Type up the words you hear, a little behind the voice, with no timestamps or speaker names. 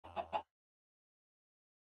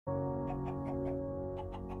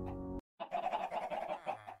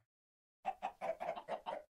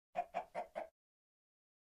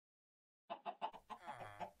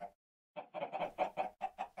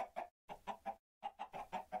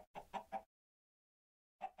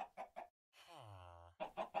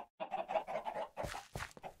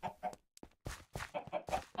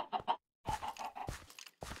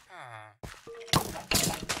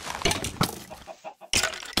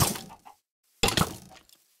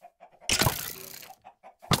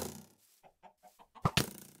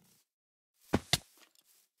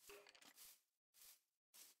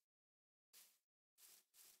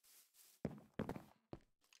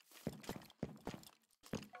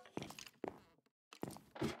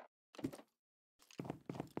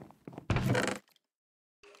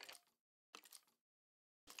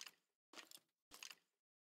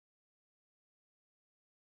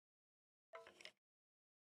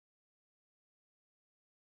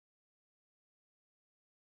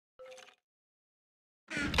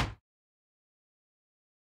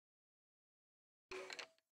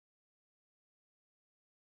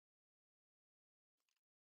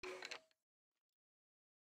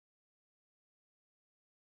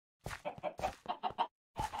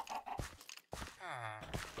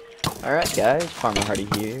Alright guys, Farmer Hardy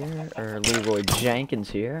here, or Leroy Jenkins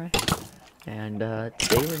here, and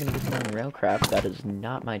today we're going to be playing Railcraft. That is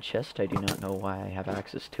not my chest, I do not know why I have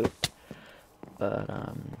access to it, but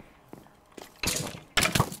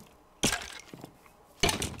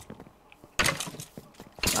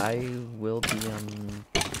I will be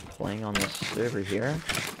playing on this server here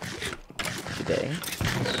today,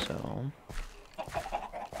 so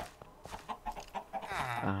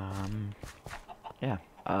yeah,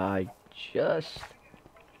 I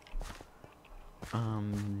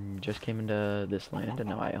just came into this land and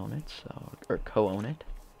now I own it, so, or co-own it.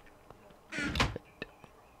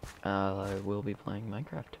 I will be playing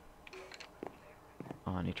Minecraft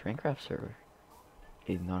on a Traincraft server,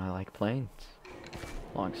 even though I like planes.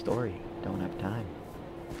 Long story, don't have time.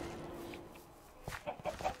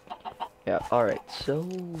 Yeah, alright, so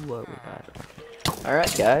what we got?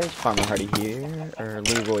 Alright guys, Farmer Hardy here, or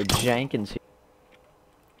Leroy Jenkins here.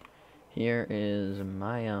 Here is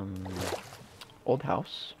my old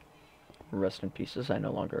house. Rest in pieces, I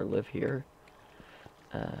no longer live here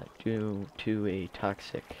due to a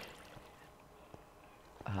toxic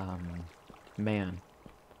man.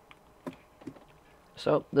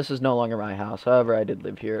 So this is no longer my house, however I did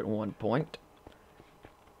live here at one point.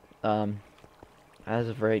 As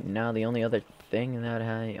of right now, the only other thing that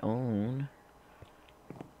I own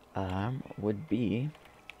would be,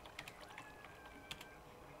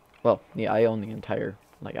 well, yeah, I own the entire,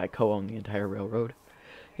 like, I co-own the entire railroad.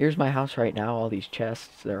 Here's my house right now, all these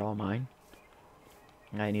chests, they're all mine.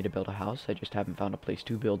 I need to build a house, I just haven't found a place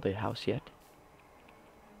to build the house yet.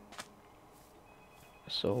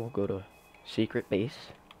 So we'll go to Secret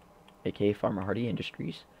Base, aka Farmer Hardy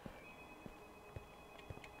Industries.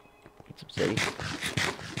 Get some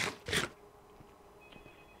safe.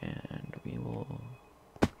 And we will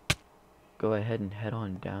go ahead and head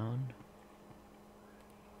on down.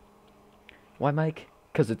 Why, Mike?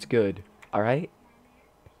 'Cause it's good, alright?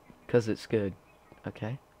 'Cause it's good,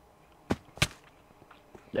 okay?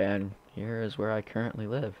 And here is where I currently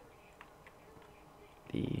live.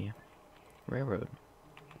 The railroad.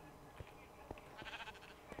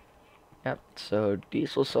 Yep, so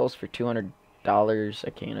diesel sells for $200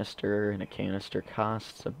 a canister, and a canister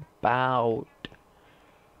costs about,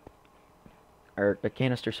 or a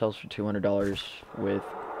canister sells for $200 with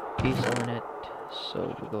diesel in it,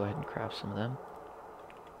 so we'll go ahead and craft some of them.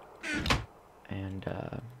 And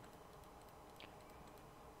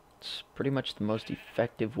it's pretty much the most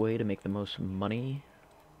effective way to make the most money.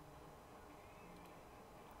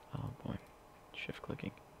 Oh boy, shift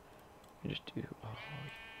clicking. You just do, oh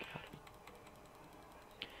god.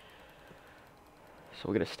 So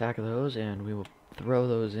we'll get a stack of those and we will throw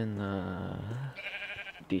those in the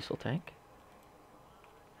diesel tank.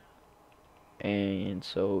 And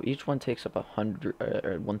so each one takes up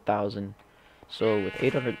 1,000. So with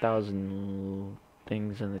 800,000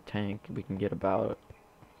 things in the tank, we can get about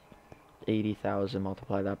 80,000.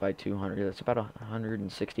 Multiply that by 200. That's about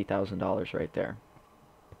 $160,000 right there.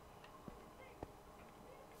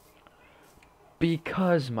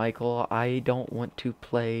 Because, Michael, I don't want to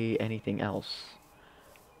play anything else.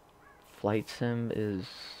 Flight Sim is,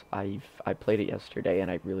 I played it yesterday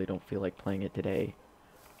and I really don't feel like playing it today.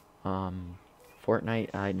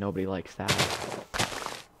 Fortnite, nobody likes that.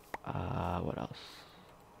 What else?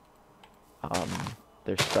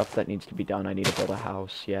 There's stuff that needs to be done. I need to build a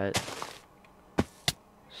house yet.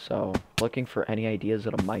 So, looking for any ideas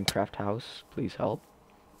at a Minecraft house, please help.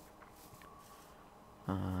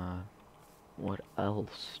 What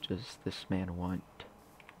else does this man want?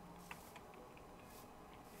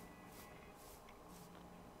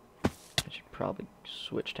 I should probably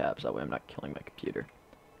switch tabs, that way I'm not killing my computer.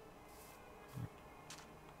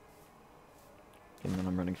 And then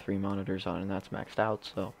I'm running 3 monitors on and that's maxed out,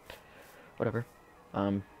 so whatever.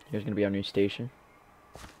 Here's gonna be our new station.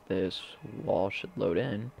 This wall should load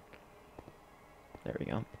in. There we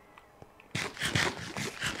go.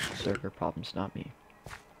 Server problems, not me.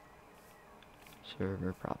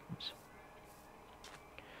 Server problems.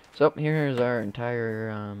 So here's our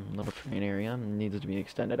entire little train area. It needs to be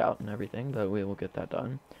extended out and everything, but we will get that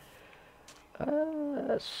done.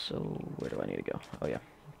 So where do I need to go? Oh yeah.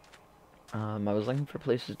 I was looking for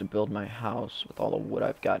places to build my house with all the wood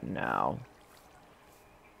I've got now.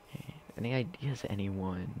 Any ideas,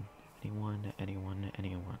 anyone? Anyone?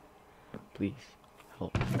 Please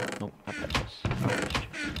help. Nope, not that chest. Not this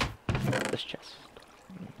chest. This chest.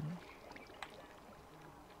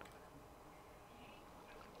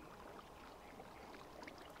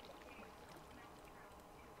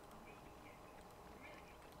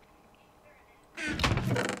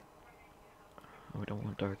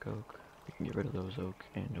 dark oak. We can get rid of those oak,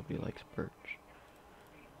 and nobody likes birch.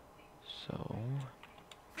 So,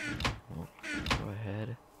 we'll go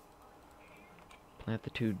ahead. Plant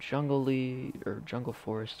the 2 jungle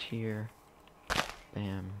forests here.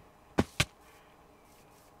 Bam.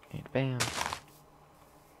 And bam.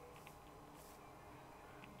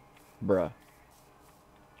 Bruh.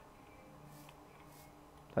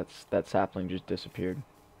 That sapling just disappeared.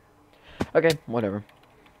 Okay, whatever.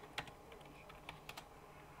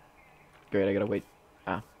 Great, I gotta wait.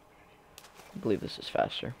 Ah. I believe this is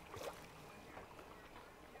faster.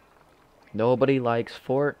 Nobody likes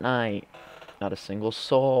Fortnite. Not a single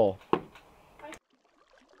soul.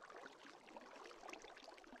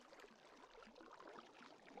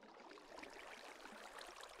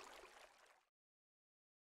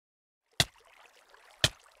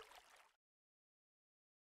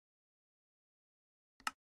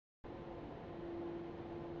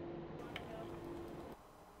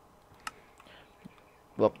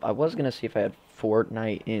 Well, I was gonna see if I had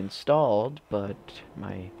Fortnite installed, but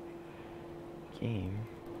my game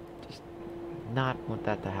does not want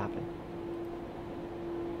that to happen.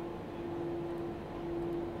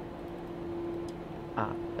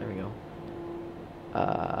 Ah, there we go.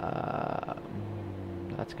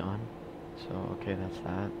 That's gone. So, okay, that's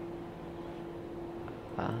that.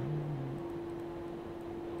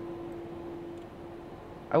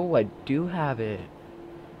 Oh, I do have it.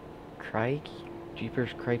 Crike. Jeepers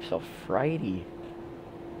Cripes Alfrighty.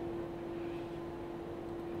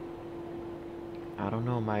 I don't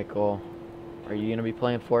know, Michael. Are you gonna be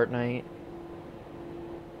playing Fortnite?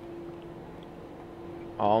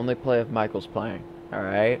 I'll only play if Michael's playing.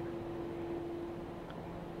 Alright?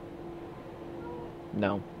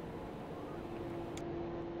 No.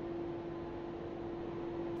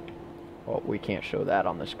 Well, we can't show that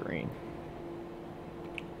on the screen.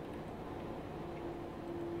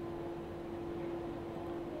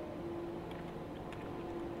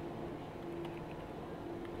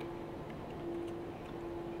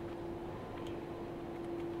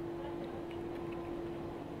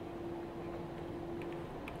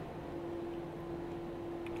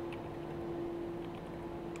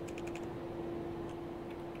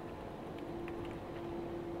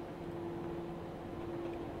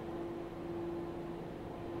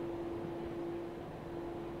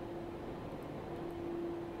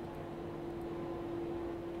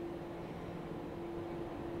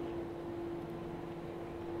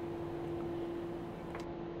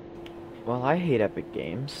 Well, I hate Epic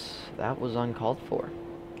Games. That was uncalled for.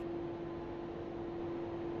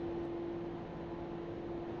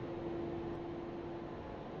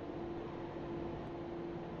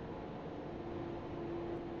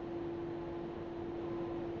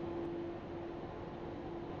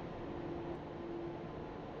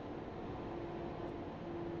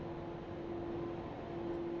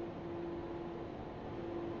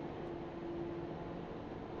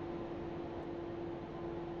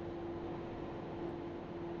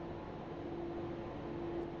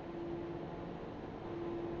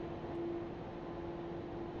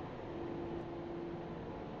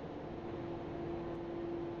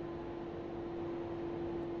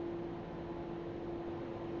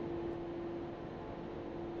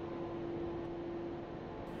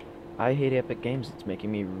 I hate Epic Games. It's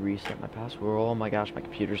making me reset my password. Oh my gosh, my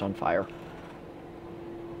computer's on fire.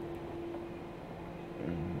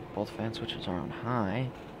 Both fan switches are on high.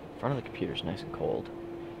 Front of the computer's nice and cold.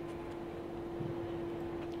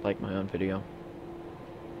 Like my own video.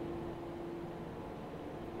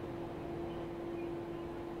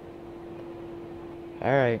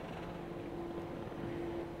 Alright.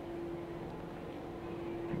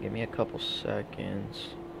 Give me a couple seconds.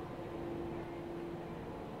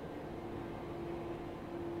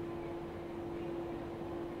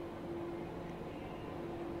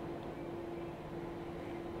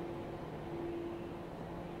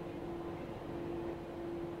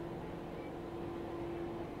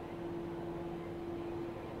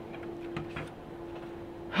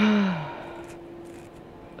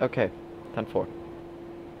 Okay, 10-4.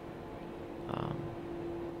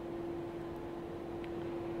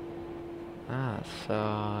 So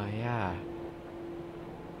yeah.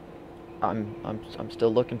 I'm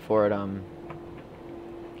still looking for it,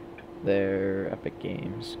 their Epic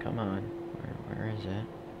Games. Come on. Where is it?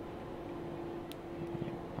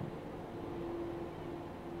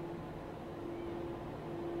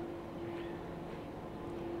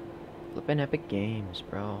 Flippin' Epic Games,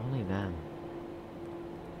 bro. Only them.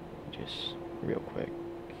 Just real quick.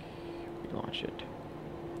 Relaunch it.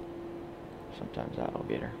 Sometimes that'll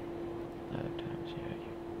get her. Other times, yeah,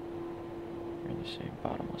 you're in the same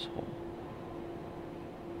bottomless hole.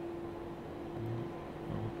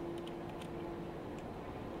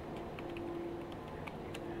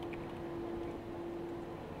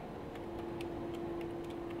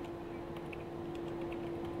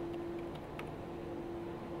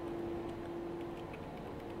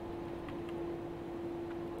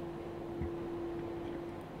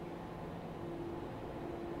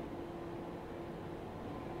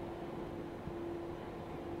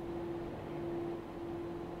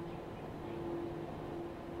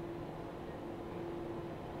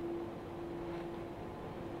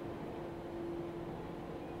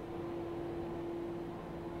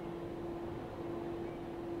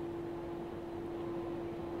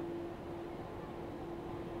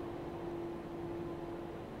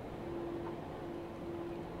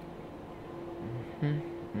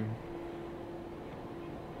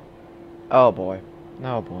 Oh boy.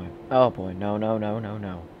 Oh boy. Oh boy. No, no, no, no,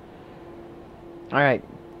 no. Alright,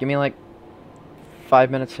 give me like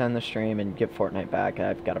 5 minutes to end the stream and get Fortnite back.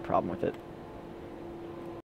 I've got a problem with it.